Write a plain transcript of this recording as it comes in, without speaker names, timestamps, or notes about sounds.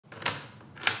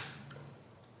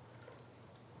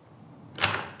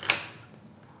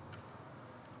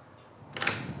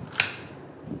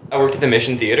I worked at the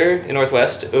Mission Theater in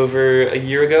Northwest over a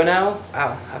year ago now.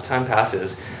 Wow, how time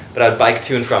passes. But I'd bike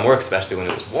to and from work, especially when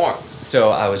it was warm. So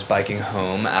I was biking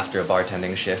home after a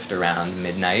bartending shift around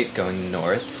midnight going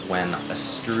north when a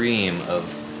stream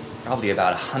of probably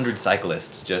about 100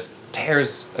 cyclists just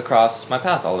tears across my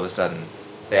path all of a sudden.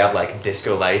 They have like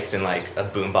disco lights and like a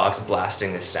boombox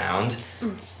blasting this sound.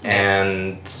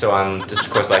 And so I'm just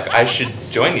of course like, I should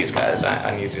join these guys.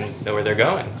 I need to know where they're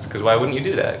going, because why wouldn't you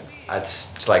do that? I'd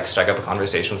just like strike up a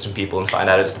conversation with some people and find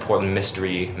out it's the Portland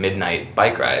Mystery Midnight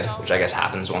Bike Ride, which I guess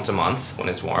happens once a month when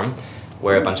it's warm,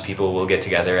 where a bunch of people will get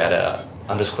together at a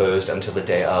undisclosed until the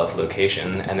day of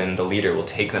location, and then the leader will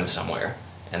take them somewhere.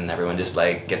 And everyone just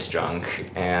like gets drunk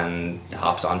and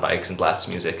hops on bikes and blasts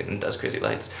music and does crazy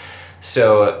lights.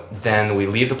 So then we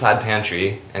leave the Plaid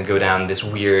Pantry and go down this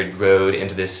weird road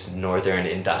into this northern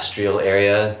industrial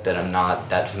area that I'm not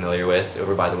that familiar with,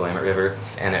 over by the Willamette River.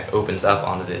 And it opens up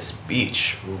onto this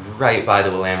beach right by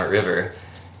the Willamette River.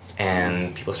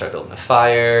 And people start building a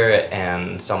fire,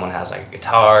 and someone has like a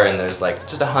guitar, and there's like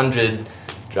just 100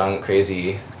 drunk,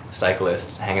 crazy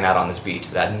cyclists hanging out on this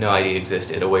beach that I had no idea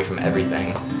existed, away from everything.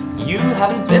 You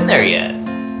haven't been there yet.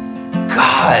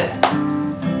 God!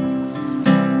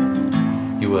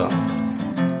 You will.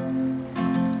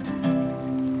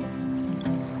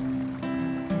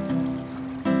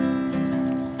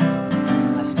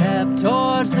 I step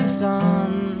towards the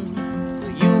sun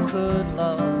that you could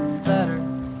love better,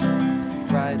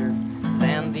 brighter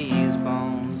than these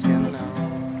bones can know.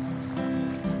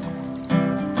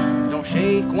 Don't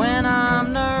shake when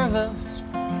I'm nervous,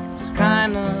 just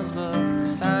kinda look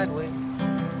sideways,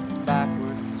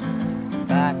 backwards,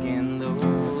 back in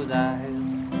those eyes.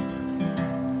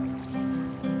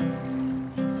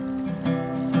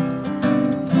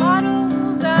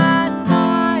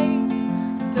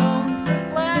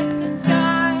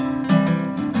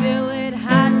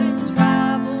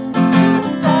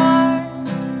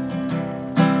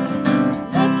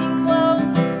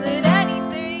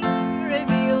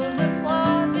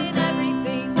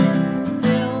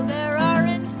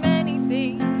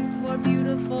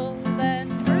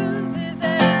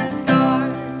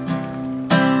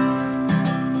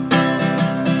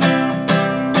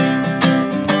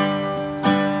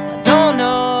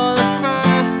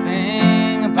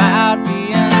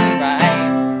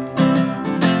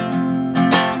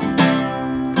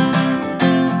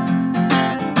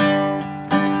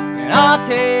 I'll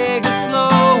take a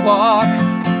slow walk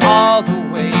all the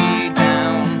way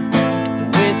down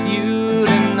with you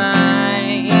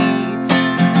tonight.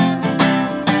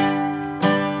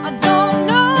 I don't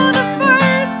know the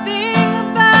first thing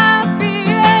about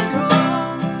being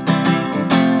wrong.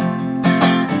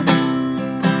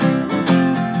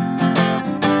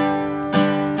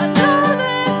 I know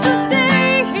that you'll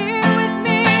stay here with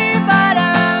me, but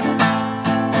I'm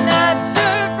not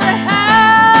sure for how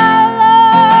long.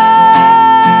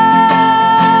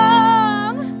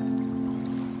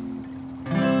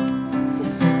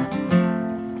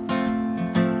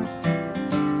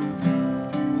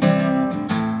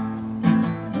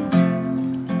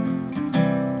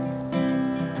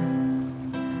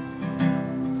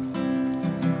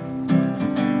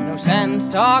 No sense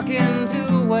talking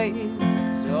to waste,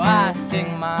 so I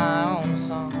sing my own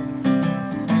song.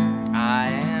 I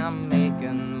am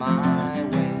making my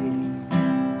way.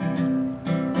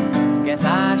 Guess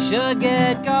I should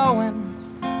get going.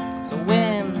 The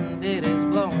wind, it is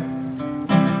blowing,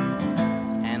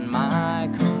 and my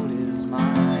coat is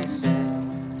my sail.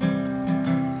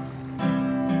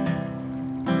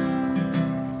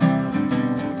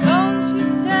 Don't you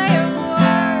say a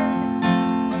word,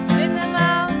 I'll spit them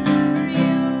out for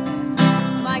you.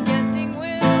 My guessing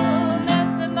will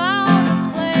mess them out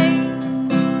of place.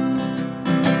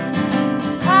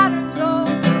 Patterns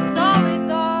over solids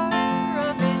are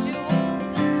a visual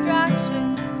distraction.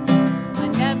 I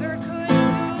never could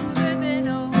choose women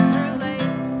over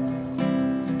lace.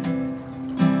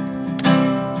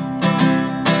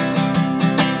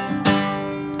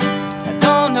 I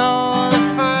don't know the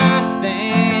first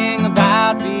thing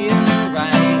about being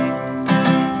right.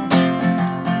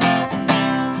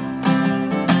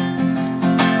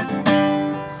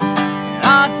 And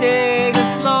I'll take a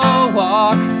slow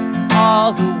walk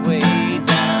all the way